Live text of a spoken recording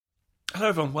Hello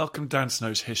everyone, welcome to Dan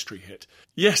Snow's History Hit.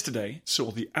 Yesterday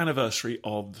saw the anniversary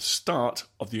of the start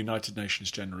of the United Nations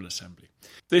General Assembly.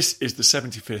 This is the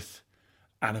 75th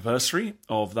anniversary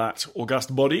of that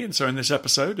august body, and so in this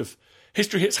episode of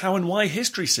History Hits How and Why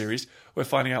History series, we're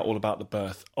finding out all about the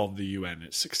birth of the UN,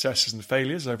 its successes and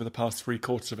failures over the past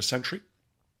 3/4 of a century.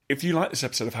 If you like this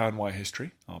episode of How and Why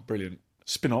History, our brilliant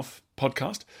spin-off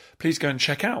podcast, please go and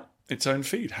check out its own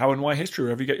feed, How and Why History,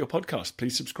 wherever you get your podcast.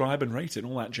 Please subscribe and rate it and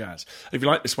all that jazz. If you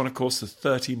like this one, of course, there's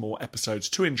 30 more episodes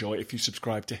to enjoy if you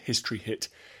subscribe to History Hit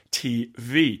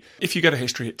TV. If you go to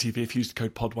History Hit TV, if you use the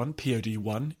code POD1,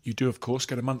 POD1, you do, of course,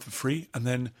 get a month for free, and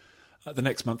then the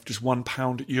next month just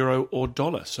 £1, euro or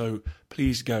dollar. So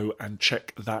please go and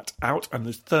check that out. And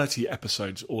there's 30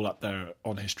 episodes all up there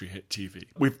on History Hit TV.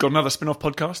 We've got another spin-off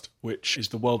podcast, which is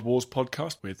the World Wars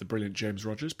podcast with the brilliant James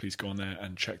Rogers. Please go on there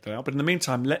and check that out. But in the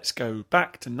meantime, let's go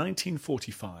back to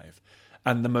 1945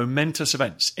 and the momentous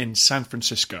events in San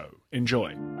Francisco.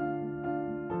 Enjoy.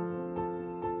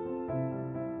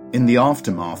 In the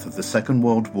aftermath of the Second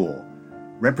World War,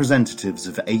 representatives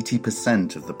of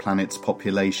 80% of the planet's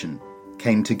population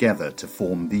came together to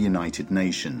form the United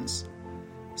Nations.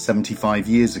 75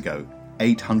 years ago,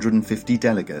 850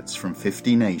 delegates from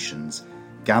 50 nations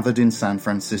gathered in San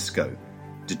Francisco,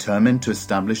 determined to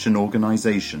establish an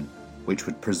organization which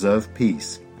would preserve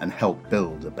peace and help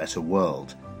build a better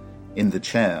world. In the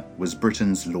chair was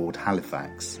Britain's Lord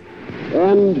Halifax.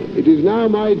 And it is now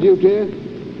my duty,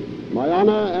 my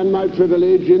honor and my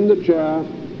privilege in the chair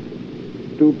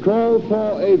to call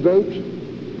for a vote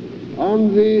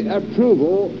on the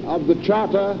approval of the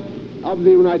Charter of the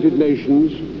United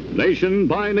Nations. Nation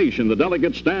by nation, the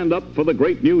delegates stand up for the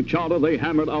great new charter they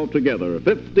hammered out together.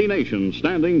 50 nations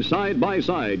standing side by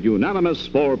side, unanimous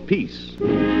for peace.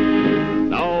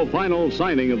 Now, final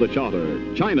signing of the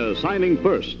charter. China signing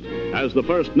first as the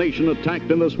first nation attacked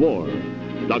in this war.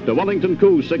 Dr. Wellington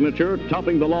Koo's signature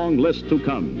topping the long list to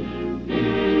come.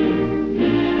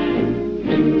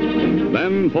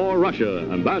 Then for Russia,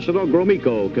 Ambassador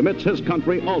Gromyko commits his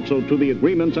country also to the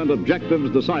agreements and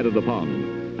objectives decided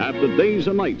upon after days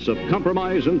and nights of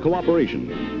compromise and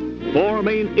cooperation. 4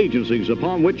 main agencies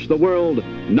upon which the world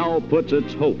now puts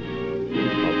its hope.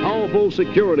 A powerful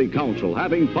Security Council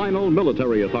having final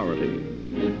military authority.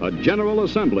 A General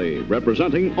Assembly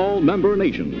representing all member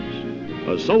nations.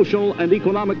 A Social and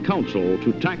Economic Council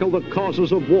to tackle the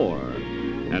causes of war.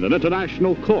 And an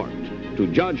international court to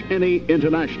judge any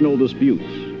international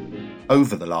disputes.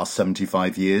 Over the last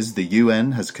 75 years, the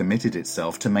UN has committed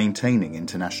itself to maintaining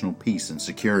international peace and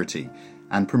security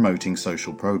and promoting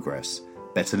social progress,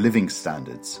 better living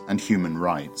standards, and human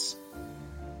rights.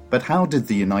 But how did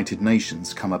the United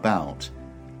Nations come about?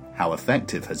 How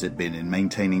effective has it been in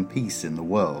maintaining peace in the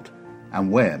world,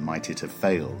 and where might it have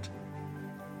failed?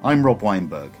 I'm Rob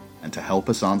Weinberg, and to help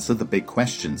us answer the big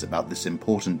questions about this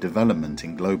important development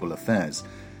in global affairs,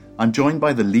 I'm joined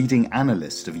by the leading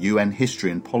analyst of UN history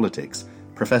and politics,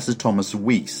 Professor Thomas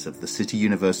Weiss of the City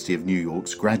University of New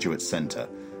York's Graduate Center,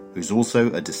 who's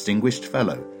also a distinguished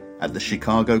fellow at the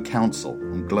Chicago Council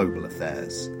on Global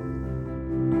Affairs.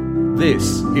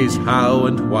 This is How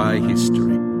and Why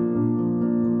History.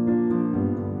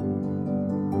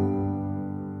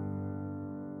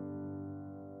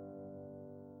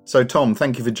 So Tom,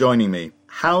 thank you for joining me.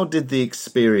 How did the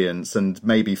experience and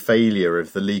maybe failure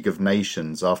of the League of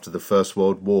Nations after the First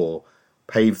World War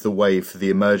pave the way for the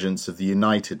emergence of the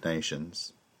United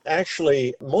Nations?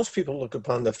 Actually, most people look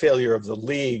upon the failure of the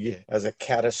League as a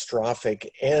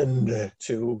catastrophic end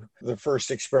to the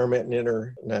first experiment in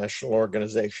international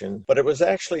organization, but it was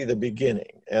actually the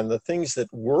beginning. And the things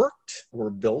that worked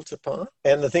were built upon,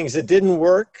 and the things that didn't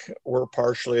work were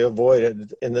partially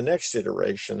avoided in the next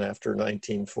iteration after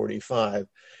 1945.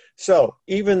 So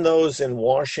even those in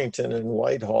Washington and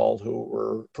Whitehall who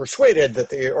were persuaded that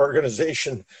the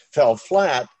organization fell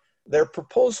flat, their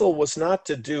proposal was not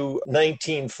to do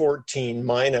 1914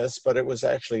 minus, but it was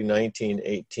actually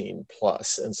 1918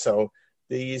 plus. And so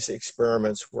these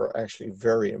experiments were actually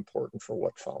very important for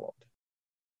what followed.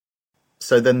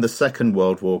 So then the Second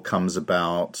World War comes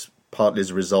about partly as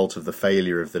a result of the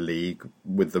failure of the League,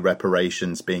 with the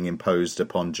reparations being imposed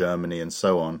upon Germany and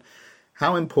so on.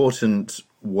 How important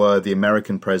were the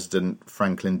American President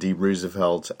Franklin D.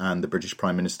 Roosevelt and the British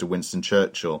Prime Minister Winston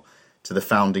Churchill to the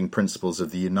founding principles of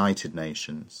the United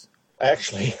Nations?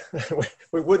 Actually,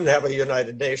 we wouldn't have a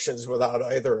United Nations without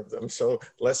either of them. So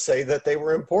let's say that they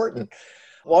were important.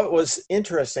 What was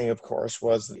interesting, of course,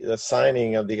 was the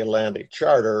signing of the Atlantic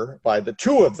Charter by the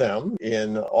two of them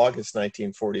in August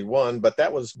 1941, but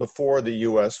that was before the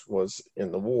U.S. was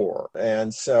in the war.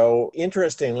 And so,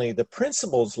 interestingly, the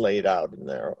principles laid out in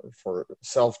there for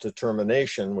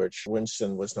self-determination, which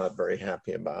Winston was not very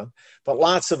happy about, but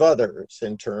lots of others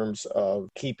in terms of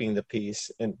keeping the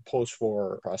peace and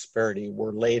post-war prosperity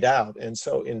were laid out. And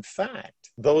so, in fact,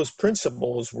 those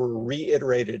principles were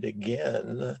reiterated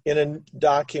again in a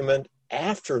document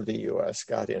after the U.S.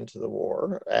 got into the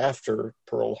war, after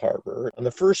Pearl Harbor. On the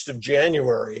 1st of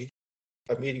January,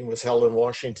 a meeting was held in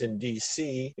Washington,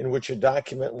 D.C., in which a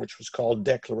document which was called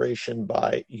Declaration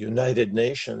by United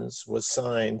Nations was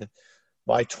signed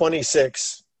by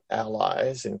 26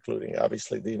 allies, including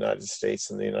obviously the United States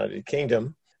and the United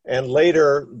Kingdom. And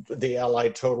later, the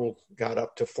Allied total got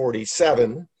up to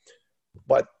 47.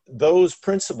 But those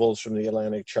principles from the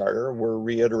Atlantic Charter were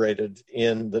reiterated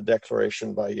in the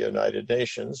Declaration by United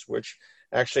Nations, which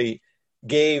actually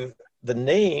gave the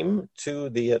name to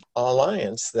the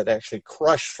alliance that actually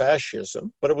crushed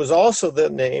fascism. But it was also the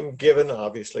name given,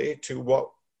 obviously, to what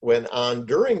went on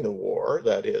during the war,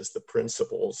 that is, the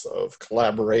principles of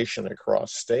collaboration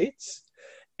across states,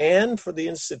 and for the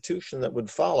institution that would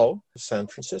follow, San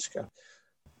Francisco.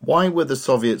 Why were the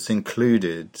Soviets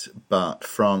included, but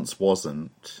France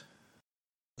wasn't?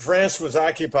 France was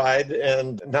occupied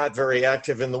and not very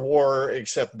active in the war,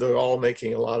 except they're all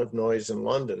making a lot of noise in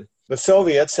London. The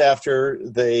Soviets, after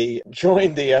they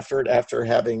joined the effort, after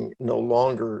having no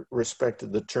longer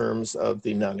respected the terms of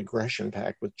the Non-Aggression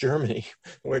Pact with Germany,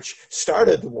 which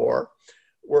started the war,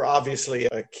 were obviously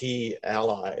a key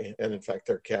ally. And in fact,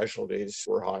 their casualties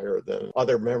were higher than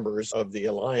other members of the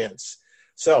alliance.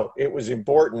 So it was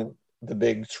important, the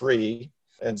big three,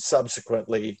 and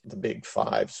subsequently the big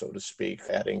five, so to speak,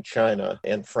 adding China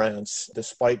and France,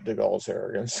 despite de Gaulle's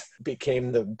arrogance,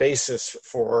 became the basis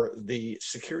for the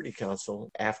Security Council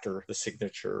after the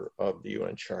signature of the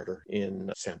UN Charter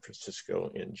in San Francisco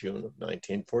in June of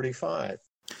 1945.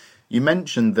 You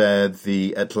mentioned there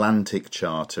the Atlantic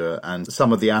Charter and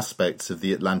some of the aspects of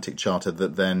the Atlantic Charter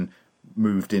that then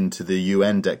moved into the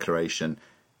UN Declaration.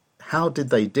 How did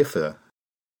they differ?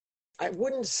 I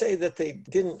wouldn't say that they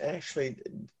didn't actually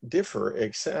differ,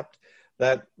 except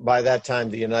that by that time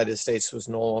the United States was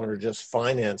no longer just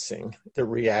financing the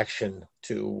reaction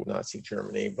to Nazi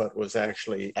Germany, but was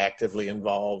actually actively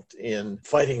involved in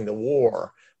fighting the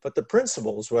war. But the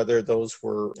principles, whether those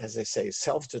were, as I say,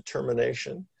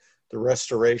 self-determination, the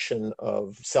restoration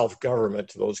of self-government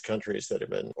to those countries that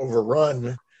have been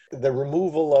overrun, the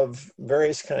removal of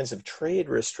various kinds of trade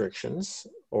restrictions,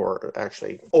 or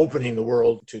actually opening the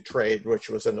world to trade, which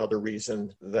was another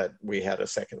reason that we had a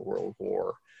Second World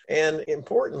War. And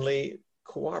importantly,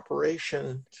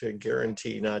 cooperation to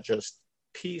guarantee not just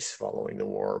peace following the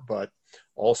war, but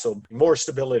also more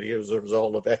stability as a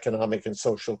result of economic and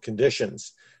social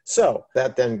conditions. So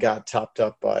that then got topped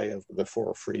up by the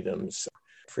four freedoms: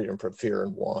 freedom from fear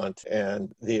and want,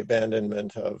 and the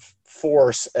abandonment of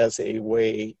force as a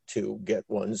way to get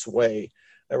one's way.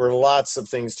 There were lots of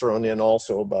things thrown in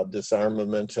also about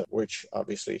disarmament, which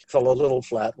obviously fell a little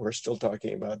flat. We're still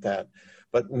talking about that.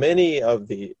 But many of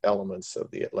the elements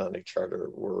of the Atlantic Charter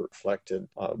were reflected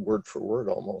word for word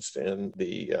almost in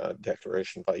the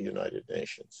Declaration by United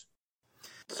Nations.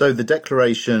 So the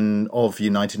Declaration of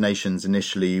United Nations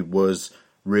initially was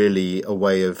really a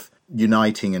way of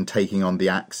uniting and taking on the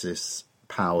Axis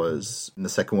powers in the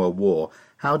Second World War.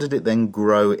 How did it then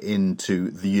grow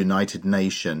into the United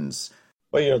Nations?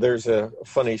 Well, there's a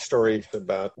funny story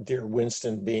about dear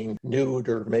Winston being nude,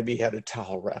 or maybe he had a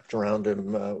towel wrapped around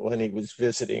him when he was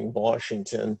visiting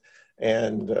Washington.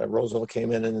 And Roosevelt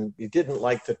came in and he didn't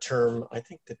like the term. I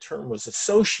think the term was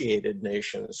Associated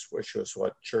Nations, which was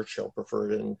what Churchill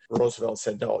preferred. And Roosevelt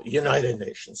said, no, United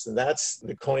Nations. And that's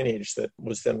the coinage that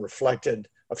was then reflected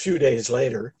a few days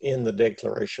later in the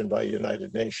Declaration by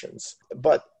United Nations.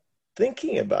 But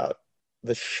thinking about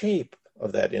the shape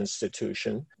of that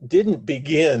institution didn't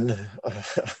begin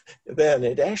then.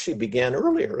 It actually began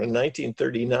earlier in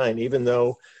 1939, even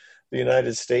though the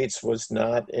United States was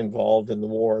not involved in the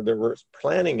war. There were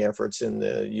planning efforts in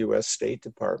the U.S. State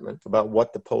Department about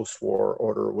what the post-war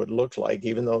order would look like.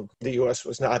 Even though the U.S.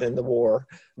 was not in the war,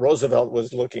 Roosevelt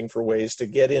was looking for ways to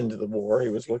get into the war. He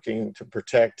was looking to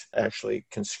protect, actually,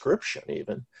 conscription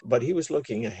even. But he was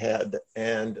looking ahead.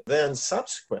 And then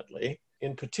subsequently,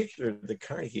 in particular, the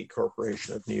Carnegie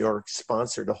Corporation of New York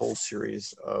sponsored a whole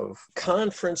series of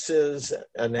conferences,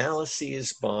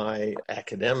 analyses by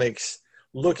academics,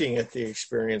 looking at the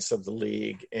experience of the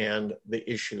League and the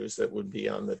issues that would be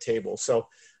on the table. So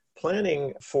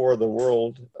planning for the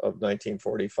world of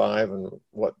 1945 and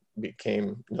what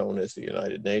became known as the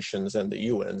United Nations and the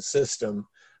UN system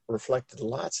reflected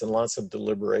lots and lots of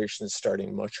deliberations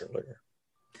starting much earlier.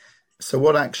 So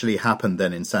what actually happened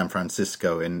then in San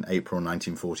Francisco in April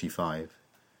 1945?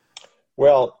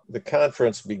 Well, the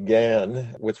conference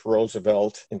began with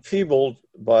Roosevelt enfeebled,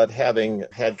 but having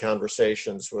had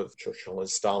conversations with Churchill and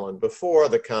Stalin before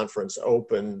the conference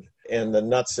opened, and the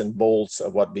nuts and bolts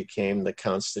of what became the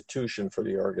constitution for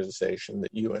the organization, the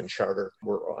UN Charter,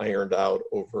 were ironed out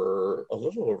over a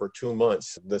little over 2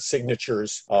 months. The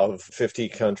signatures of 50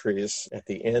 countries at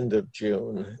the end of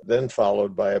June, then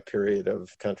followed by a period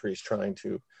of countries trying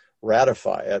to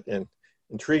ratify it. And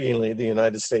intriguingly, the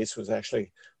United States was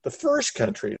actually the first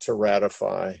country to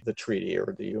ratify the treaty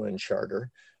or the UN Charter,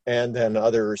 and then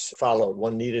others followed.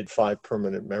 One needed 5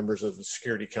 permanent members of the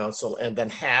Security Council, and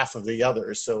then half of the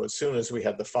others. So as soon as we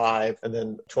had the 5 and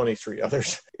then 23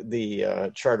 others,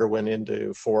 the Charter went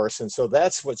into force. And so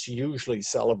that's what's usually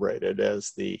celebrated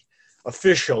as the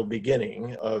official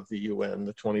beginning of the UN,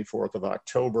 the 24th of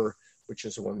October, which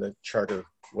is when the Charter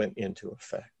went into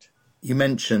effect. You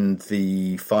mentioned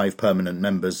the 5 permanent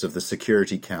members of the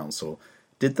Security Council.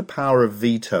 Did the power of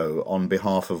veto on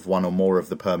behalf of one or more of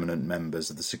the permanent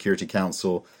members of the Security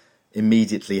Council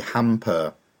immediately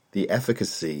hamper the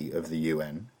efficacy of the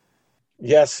UN?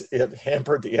 Yes, it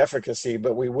hampered the efficacy,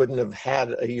 but we wouldn't have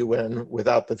had a UN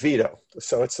without the veto.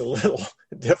 So it's a little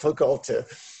difficult to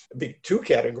be too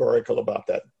categorical about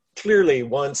that. Clearly,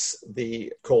 once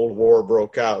the Cold War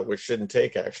broke out, which didn't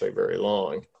take actually very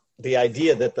long, the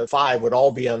idea that the 5 would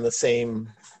all be on the same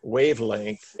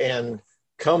wavelength and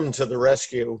come to the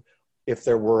rescue if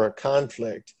there were a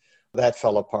conflict, that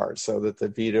fell apart, so that the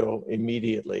veto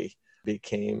immediately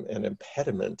became an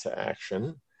impediment to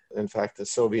action. In fact, the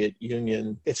Soviet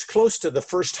Union, it's close to the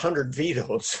first 100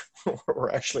 vetoes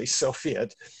were actually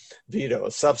Soviet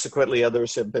vetoes. Subsequently,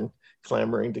 others have been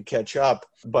clamoring to catch up,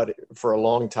 but for a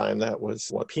long time, that was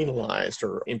what penalized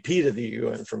or impeded the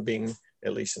UN from being,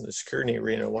 at least in the security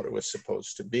arena, what it was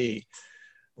supposed to be.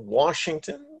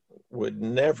 Washington would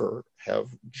never have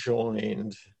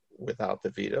joined without the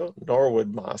veto, nor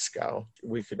would Moscow.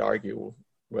 We could argue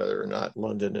whether or not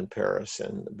London and Paris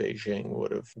and Beijing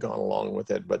would have gone along with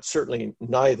it, but certainly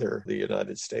neither the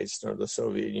United States nor the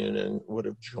Soviet Union would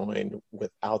have joined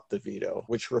without the veto,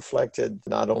 which reflected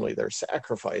not only their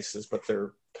sacrifices, but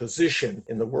their position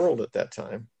in the world at that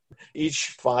time.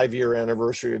 Each 5-year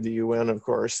anniversary of the UN, of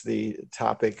course, the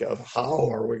topic of how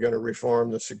are we going to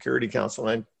reform the Security Council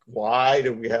and why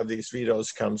do we have these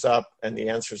vetoes comes up, and the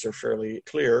answers are fairly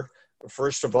clear.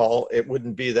 First of all, it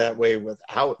wouldn't be that way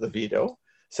without the veto.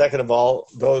 Second of all,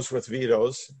 those with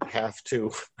vetoes have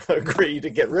to agree to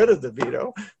get rid of the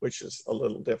veto, which is a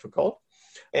little difficult.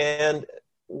 And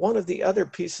one of the other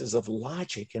pieces of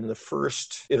logic in the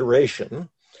first iteration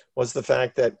was the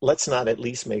fact that let's not at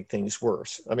least make things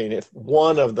worse. I mean, if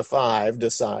one of the 5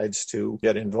 decides to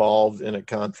get involved in a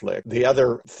conflict, the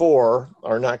other 4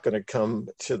 are not going to come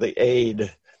to the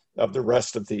aid of the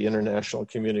rest of the international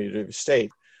community of state.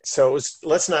 So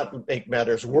let's not make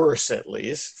matters worse, at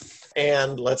least,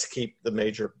 and let's keep the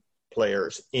major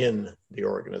players in the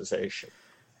organization.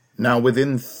 Now,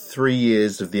 within 3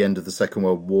 years of the end of the Second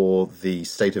World War, the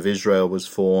State of Israel was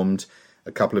formed.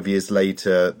 A couple of years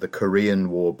later, the Korean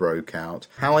War broke out.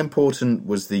 How important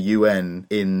was the UN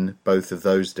in both of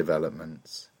those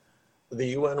developments? The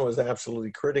UN was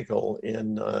absolutely critical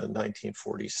in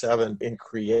 1947 in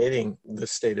creating the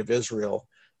State of Israel.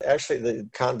 Actually, the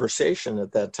conversation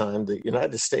at that time, the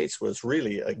United States was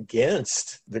really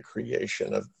against the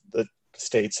creation of the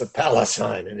states of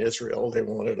Palestine and Israel. They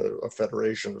wanted a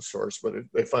federation of sorts, but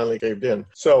they finally caved in.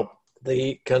 So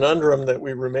the conundrum that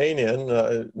we remain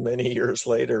in many years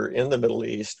later in the Middle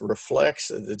East reflects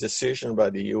the decision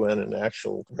by the UN and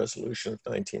actual resolution of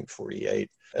 1948.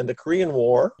 And the Korean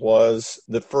War was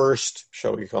the first,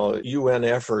 shall we call it, UN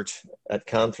effort at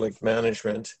conflict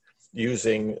management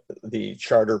using the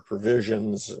charter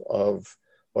provisions of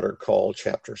what are called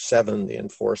Chapter 7, the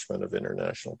enforcement of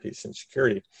international peace and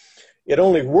security. It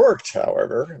only worked,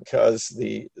 however, because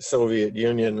the Soviet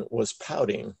Union was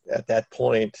pouting. At that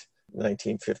point,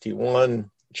 1951,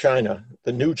 China,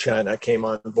 the new China, came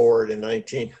on board in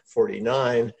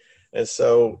 1949. And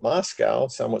so Moscow,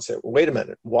 someone said, wait a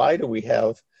minute, why do we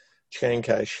have Chiang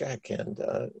Kai-shek and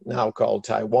now called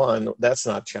Taiwan? That's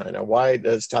not China. Why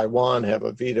does Taiwan have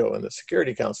a veto in the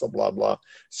Security Council, blah, blah.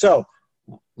 So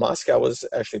Moscow was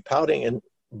actually pouting and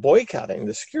boycotting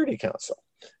the Security Council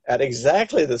at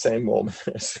exactly the same moment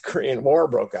as the Korean War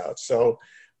broke out. So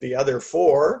the other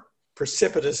 4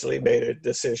 precipitously made a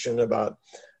decision about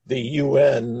the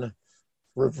UN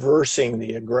reversing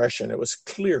the aggression. It was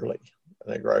clearly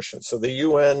an aggression. So the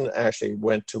UN actually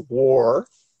went to war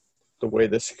the way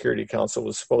the Security Council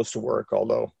was supposed to work,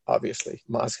 although obviously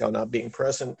Moscow not being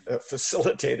present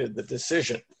facilitated the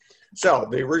decision. So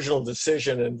the original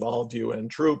decision involved UN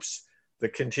troops. The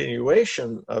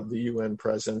continuation of the UN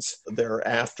presence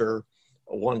thereafter,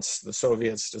 once the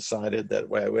Soviets decided that,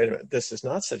 wait a minute, this is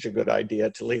not such a good idea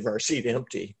to leave our seat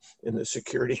empty in the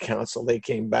Security Council, they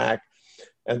came back.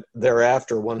 And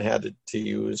thereafter, one had to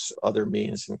use other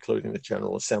means, including the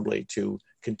General Assembly, to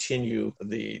continue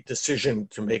the decision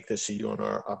to make this a UN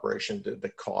operation, the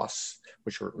costs,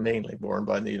 which were mainly borne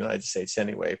by the United States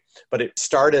anyway. But it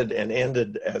started and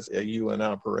ended as a UN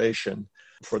operation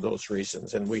for those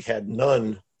reasons. And we had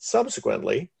none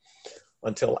subsequently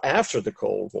until after the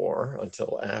Cold War,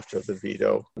 until after the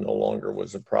veto no longer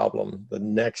was a problem. The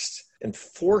next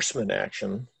enforcement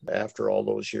action after all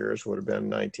those years would have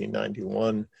been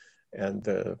 1991 and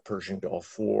the Persian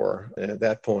Gulf War. And at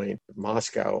that point,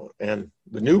 Moscow and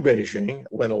the new Beijing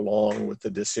went along with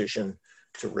the decision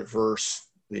to reverse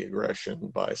the aggression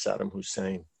by Saddam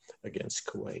Hussein against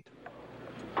Kuwait.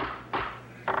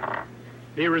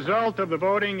 The result of the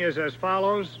voting is as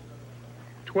follows: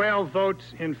 12 votes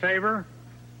in favor,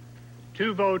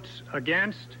 2 votes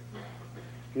against,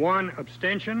 1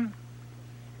 abstention.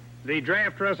 The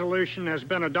draft resolution has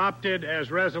been adopted as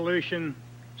Resolution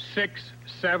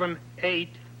 678,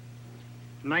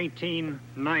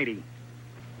 1990.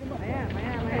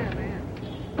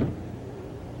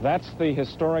 That's the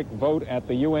historic vote at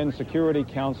the UN Security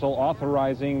Council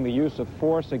authorizing the use of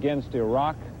force against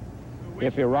Iraq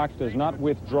if Iraq does not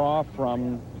withdraw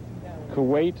from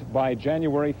Kuwait by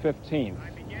January 15th.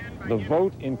 The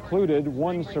vote included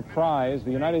one surprise.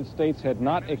 The United States had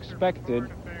not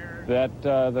expected that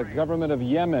the government of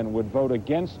Yemen would vote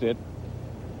against it,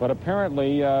 but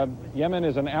apparently Yemen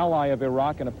is an ally of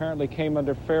Iraq and apparently came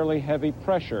under fairly heavy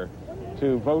pressure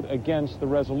to vote against the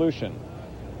resolution.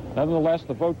 Nonetheless,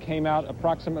 the vote came out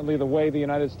approximately the way the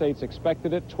United States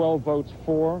expected it: 12 votes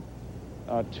for,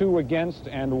 2 against,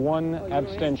 and 1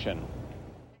 abstention.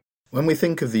 When we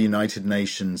think of the United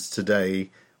Nations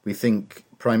today, we think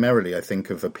primarily, I think,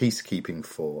 of a peacekeeping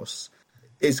force.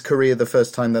 Is Korea the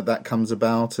first time that comes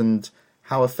about, and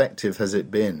how effective has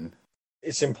it been?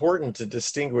 It's important to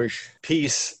distinguish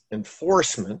peace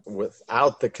enforcement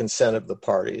without the consent of the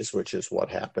parties, which is what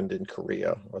happened in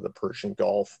Korea or the Persian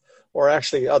Gulf, or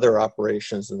actually other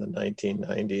operations in the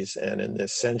 1990s and in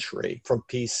this century, from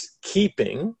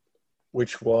peacekeeping,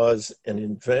 which was an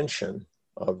invention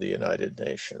of the United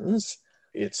Nations.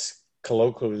 It's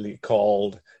colloquially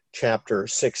called Chapter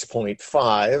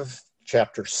 6.5.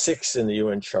 Chapter 6 in the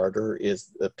UN Charter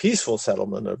is the peaceful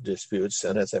settlement of disputes.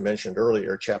 And as I mentioned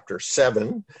earlier, Chapter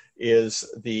 7 is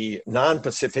the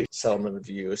non-Pacific settlement of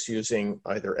use using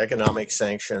either economic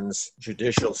sanctions,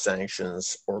 judicial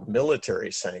sanctions, or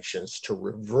military sanctions to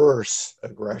reverse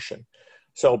aggression.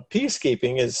 So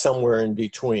peacekeeping is somewhere in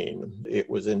between. It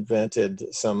was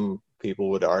invented, some people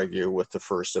would argue, with the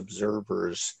first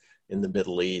observers in the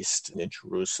Middle East in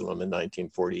Jerusalem in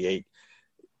 1948.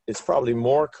 It's probably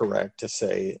more correct to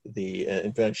say the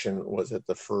invention was at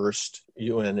the first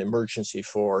UN emergency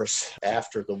force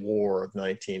after the war of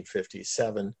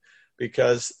 1957,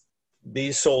 because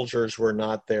these soldiers were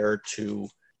not there to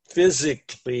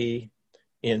physically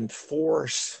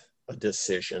enforce a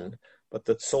decision, but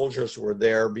the soldiers were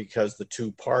there because the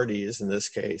two parties, in this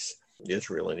case,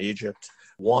 Israel and Egypt,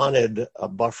 wanted a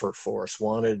buffer force,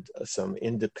 wanted some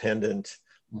independent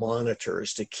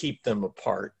monitors to keep them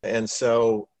apart. And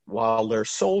so while they're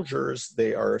soldiers,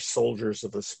 they are soldiers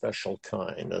of a special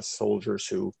kind, soldiers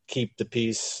who keep the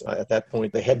peace. At that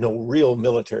point, they had no real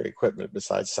military equipment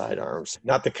besides sidearms,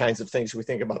 not the kinds of things we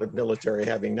think about a military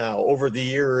having now. Over the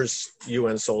years,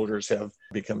 UN soldiers have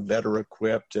become better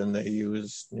equipped, and they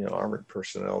use armored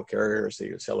personnel carriers, they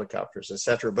use helicopters,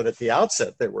 etc. But at the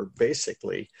outset, they were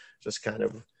basically just kind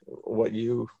of what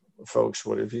you folks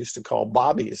would have used to call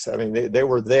bobbies. I mean, they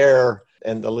were there,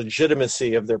 and the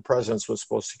legitimacy of their presence was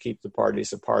supposed to keep the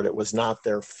parties apart. It was not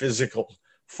their physical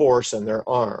force and their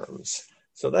arms.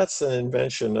 So that's an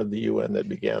invention of the UN that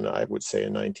began, I would say,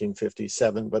 in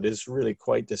 1957, but is really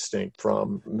quite distinct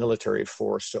from military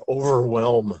force to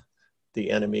overwhelm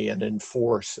the enemy and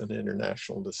enforce an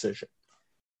international decision.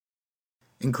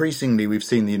 Increasingly, we've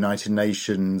seen the United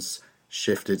Nations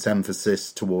shift its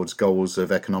emphasis towards goals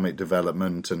of economic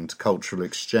development and cultural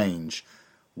exchange.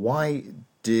 Why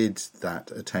did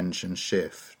that attention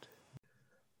shift?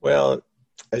 Well,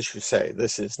 as you say,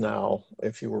 this is now,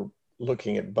 if you were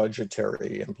looking at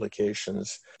budgetary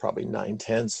implications, probably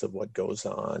 9/10 of what goes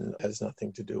on has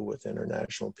nothing to do with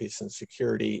international peace and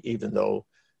security, even though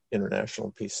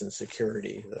international peace and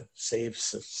security, the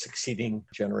saves of succeeding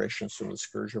generations from the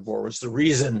scourge of war, was the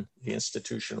reason the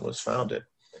institution was founded.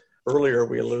 Earlier,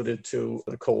 we alluded to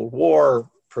the Cold War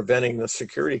preventing the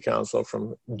Security Council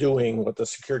from doing what the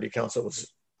Security Council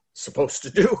was supposed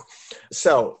to do.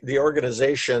 So the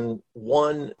organization,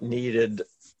 one, needed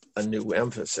a new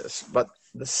emphasis. But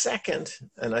the second,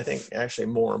 and I think actually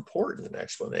more important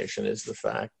explanation, is the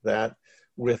fact that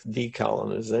with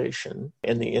decolonization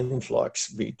and the influx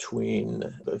between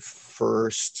the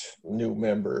first new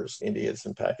members, Indians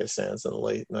and Pakistans in the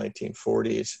late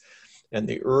 1940s, and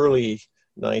the early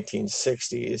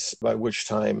 1960s, by which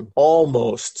time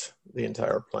almost the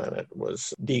entire planet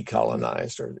was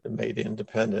decolonized or made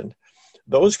independent,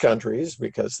 those countries,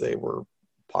 because they were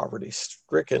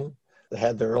poverty-stricken, they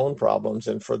had their own problems.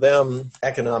 And for them,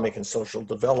 economic and social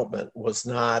development was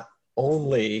not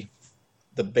only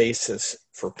the basis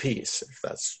for peace, if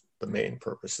that's the main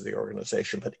purpose of the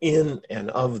organization, but in and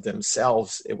of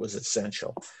themselves, it was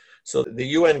essential. So the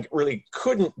UN really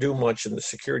couldn't do much in the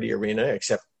security arena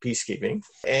except peacekeeping.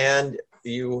 And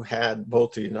you had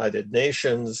both the United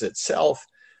Nations itself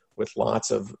with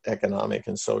lots of economic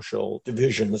and social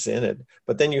divisions in it,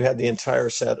 but then you had the entire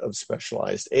set of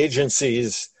specialized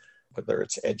agencies, whether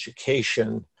it's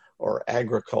education or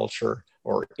agriculture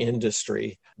or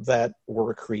industry, that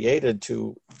were created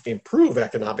to improve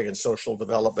economic and social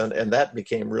development, and that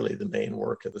became really the main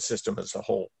work of the system as a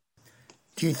whole.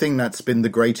 Do you think that's been the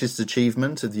greatest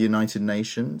achievement of the United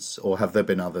Nations, or have there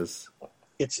been others?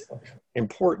 It's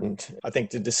important, I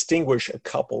think, to distinguish a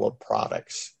couple of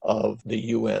products of the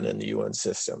UN and the UN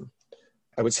system.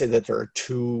 I would say that there are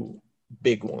two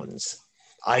big ones,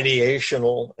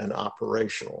 ideational and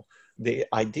operational. The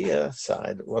idea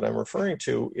side, what I'm referring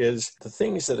to, is the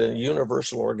things that a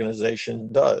universal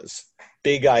organization does.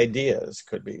 Big ideas,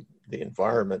 could be the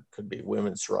environment, could be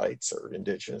women's rights or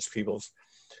indigenous peoples.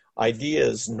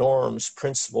 Ideas, norms,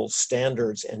 principles,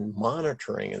 standards, and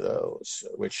monitoring of those,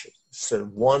 which is sort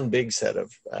of one big set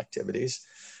of activities.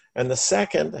 And the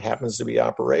second happens to be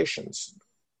operations,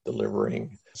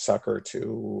 delivering succor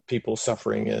to people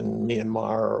suffering in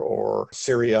Myanmar or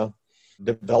Syria,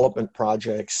 development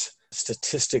projects,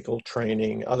 statistical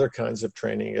training, other kinds of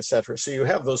training, etc. So you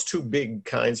have those two big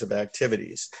kinds of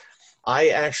activities. I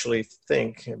actually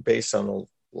think, based on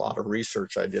a lot of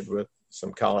research I did with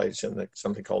some colleagues in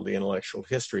something called the Intellectual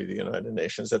History of the United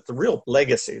Nations, that the real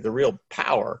legacy, the real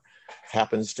power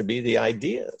happens to be the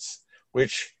ideas,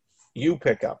 which you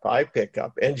pick up, I pick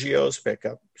up, NGOs pick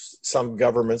up, some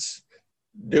governments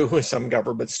do, some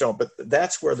governments don't, but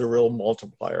that's where the real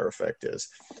multiplier effect is.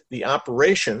 The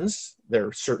operations,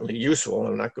 they're certainly useful.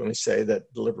 I'm not going to say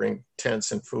that delivering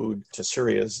tents and food to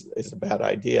Syria is a bad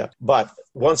idea, but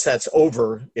once that's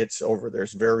over, it's over.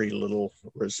 There's very little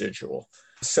residual.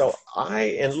 So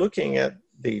in looking at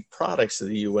the products of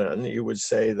the UN, you would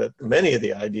say that many of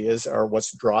the ideas are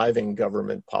what's driving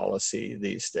government policy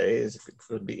these days. It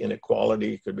could be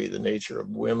inequality, it could be the nature of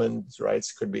women's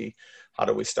rights, could be how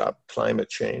do we stop climate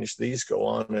change. These go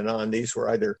on and on. These were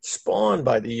either spawned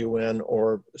by the UN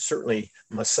or certainly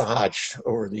massaged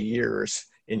over the years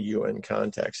in UN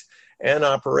context, and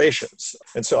operations.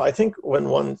 And so I think when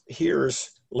one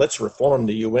hears, let's reform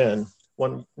the UN,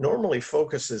 one normally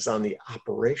focuses on the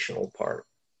operational part.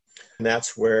 And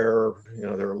that's where,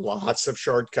 there are lots of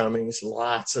shortcomings,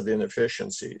 lots of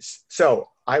inefficiencies. So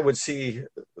I would see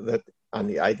that on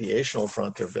the ideational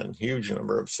front, there have been a huge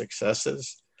number of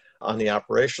successes. On the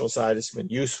operational side, it's been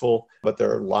useful, but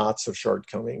there are lots of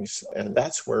shortcomings. And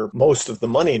that's where most of the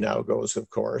money now goes, of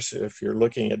course. If you're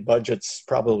looking at budgets,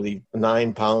 probably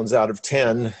 £9 out of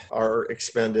 10 are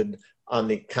expended on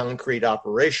the concrete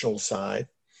operational side,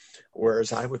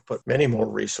 whereas I would put many more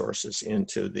resources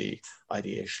into the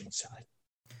ideation side.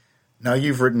 Now,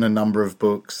 you've written a number of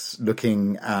books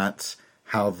looking at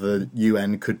how the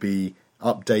UN could be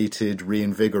updated,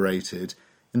 reinvigorated.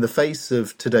 In the face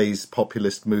of today's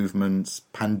populist movements,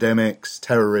 pandemics,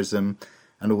 terrorism,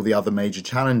 and all the other major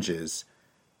challenges,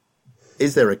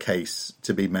 is there a case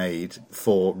to be made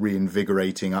for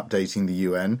reinvigorating, updating the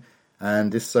UN?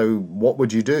 And if so, what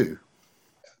would you do?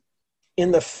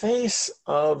 In the face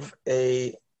of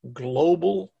a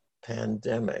global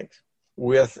pandemic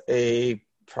with a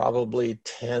probably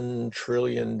 $10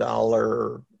 trillion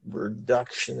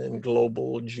reduction in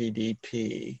global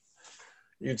GDP,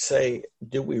 you'd say,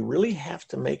 do we really have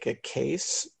to make a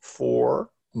case for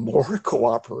more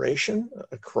cooperation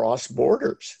across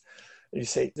borders? You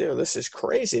say, this is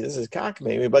crazy, this is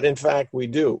cockamamie, but in fact we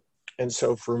do. And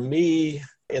so for me,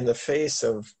 in the face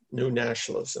of new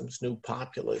nationalisms, new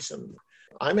populism,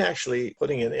 I'm actually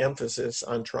putting an emphasis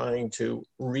on trying to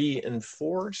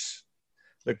reinforce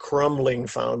the crumbling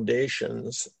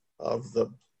foundations of the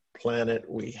planet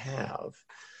we have.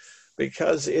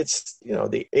 Because it's,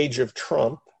 the age of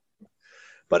Trump,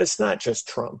 but it's not just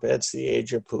Trump. It's the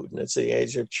age of Putin. It's the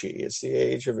age of Xi. It's the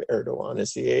age of Erdogan.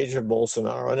 It's the age of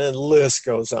Bolsonaro. And the list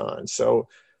goes on. So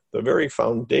the very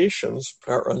foundations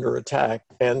are under attack.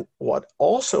 And what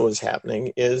also is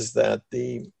happening is that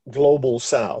the global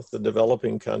South, the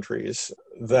developing countries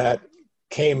that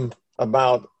came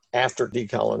about after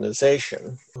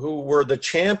decolonization, who were the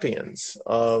champions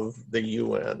of the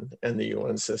UN and the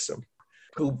UN system,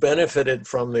 who benefited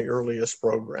from the earliest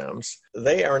programs,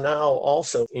 they are now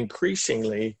also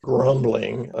increasingly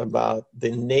grumbling about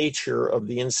the nature of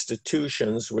the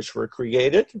institutions which were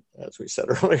created, as we said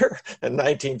earlier, in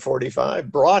 1945,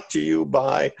 brought to you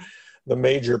by the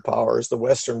major powers, the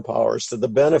Western powers, to the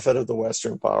benefit of the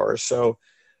Western powers. So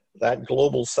that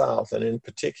global South, and in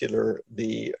particular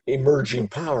the emerging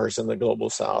powers in the global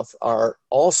South, are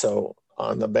also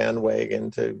on the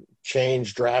bandwagon to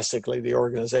change drastically the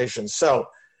organization. So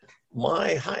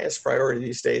my highest priority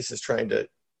these days is trying to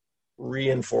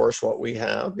reinforce what we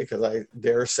have, because I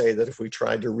dare say that if we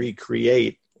tried to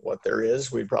recreate what there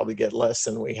is, we'd probably get less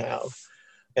than we have.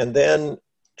 And then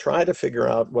try to figure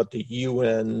out what the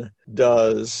UN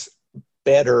does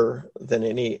better than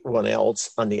anyone else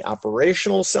on the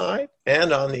operational side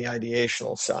and on the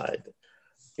ideational side.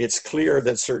 It's clear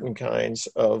that certain kinds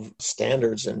of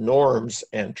standards and norms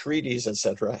and treaties,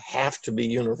 etc., have to be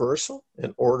universal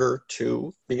in order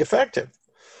to be effective.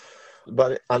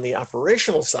 But on the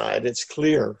operational side, it's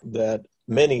clear that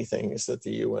many things that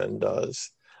the UN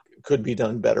does could be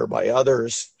done better by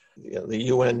others. The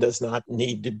UN does not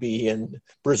need to be in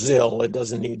Brazil. It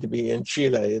doesn't need to be in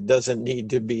Chile. It doesn't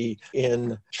need to be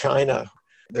in China.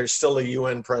 There's still a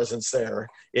UN presence there.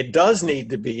 It does need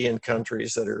to be in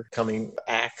countries that are coming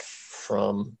back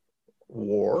from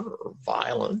war or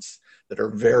violence, that are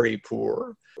very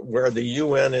poor, where the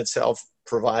UN itself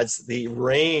provides the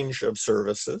range of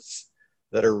services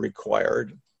that are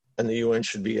required. And the UN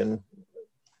should be in,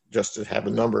 just to have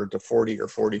a number, to 40 or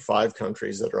 45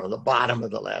 countries that are on the bottom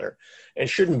of the ladder, and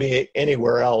shouldn't be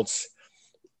anywhere else.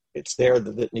 It's there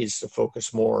that it needs to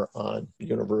focus more on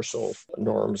universal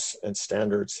norms and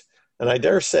standards. And I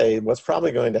dare say what's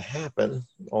probably going to happen,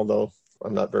 although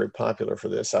I'm not very popular for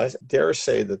this, I dare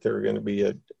say that there are going to be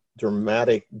a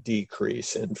dramatic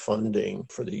decrease in funding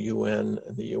for the UN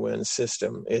and the UN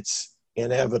system. It's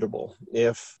inevitable.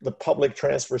 If the public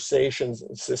transportation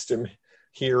system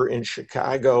here in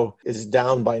Chicago is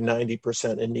down by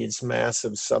 90% and needs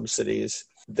massive subsidies,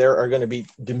 there are going to be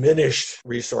diminished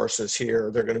resources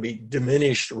here. There are going to be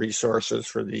diminished resources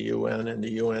for the UN and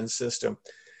the UN system.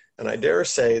 And I dare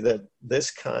say that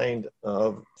this kind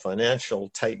of financial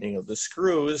tightening of the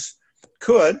screws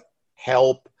could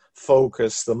help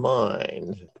focus the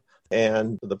mind.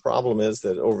 And the problem is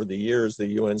that over the years, the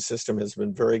UN system has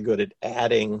been very good at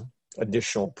adding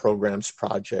additional programs,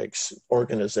 projects,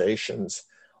 organizations.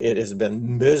 It has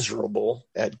been miserable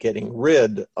at getting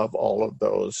rid of all of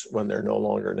those when they're no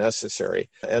longer necessary.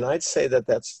 And I'd say that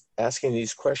that's asking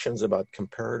these questions about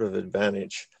comparative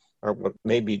advantage are what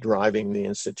may be driving the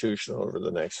institution over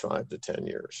the next 5 to 10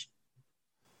 years.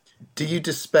 Do you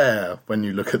despair when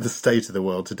you look at the state of the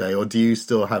world today, or do you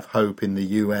still have hope in the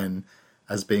UN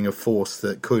as being a force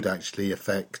that could actually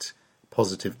affect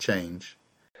positive change?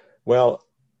 Well,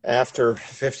 after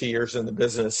 50 years in the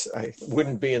business, I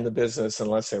wouldn't be in the business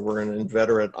unless I were an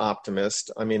inveterate optimist.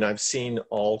 I mean, I've seen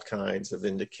all kinds of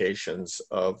indications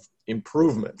of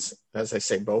improvements, as I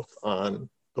say, both on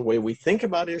the way we think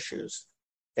about issues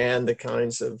and the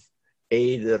kinds of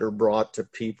aid that are brought to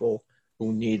people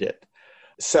who need it.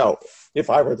 So if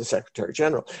I were the Secretary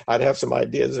General, I'd have some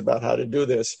ideas about how to do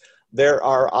this. There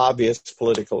are obvious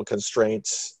political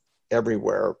constraints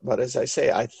everywhere. But as I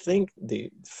say, I think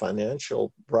the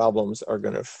financial problems are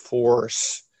going to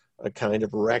force a kind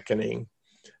of reckoning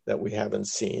that we haven't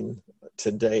seen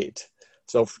to date.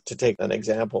 So to take an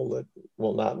example that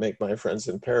will not make my friends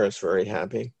in Paris very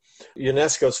happy,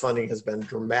 UNESCO's funding has been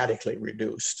dramatically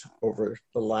reduced over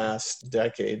the last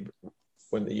decade.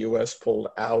 When the US pulled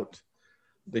out,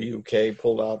 the UK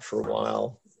pulled out for a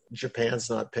while, Japan's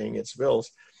not paying its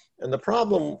bills. And the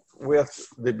problem with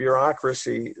the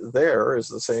bureaucracy there is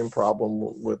the same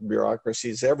problem with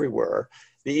bureaucracies everywhere.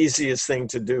 The easiest thing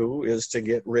to do is to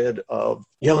get rid of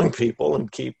young people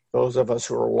and keep those of us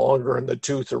who are longer in the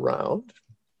tooth around,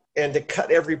 and to cut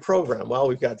every program. Well,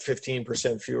 we've got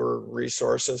 15% fewer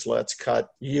resources. Let's cut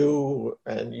you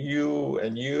and you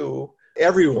and you.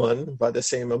 everyone by the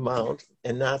same amount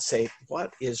and not say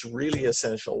what is really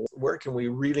essential? Where can we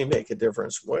really make a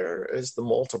difference? Where is the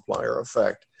multiplier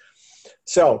effect?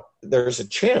 So there's a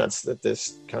chance that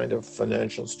this kind of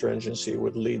financial stringency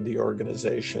would lead the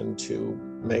organization to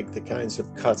make the kinds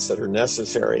of cuts that are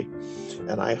necessary.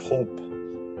 And I hope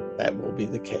that will be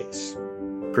the case.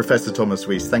 Professor Thomas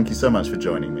Weiss, thank you so much for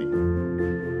joining me.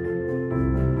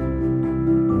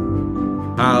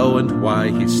 How and Why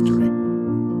History.